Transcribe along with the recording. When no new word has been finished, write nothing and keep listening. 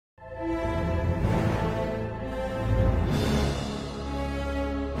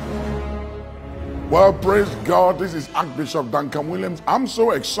Well, praise God. This is Archbishop Duncan Williams. I'm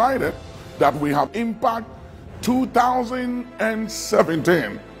so excited that we have Impact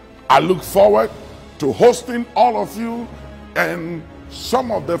 2017. I look forward to hosting all of you and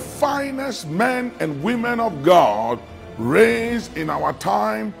some of the finest men and women of God raised in our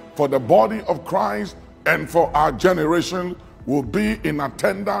time for the body of Christ and for our generation will be in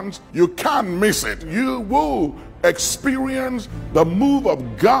attendance. You can't miss it. You will experience the move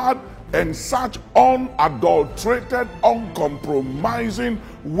of God and such unadulterated, uncompromising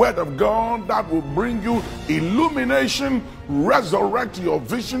word of God that will bring you illumination, resurrect your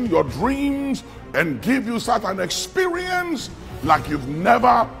vision, your dreams, and give you such an experience like you've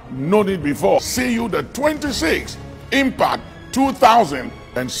never known it before. See you the 26th, Impact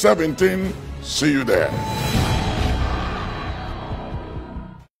 2017. See you there.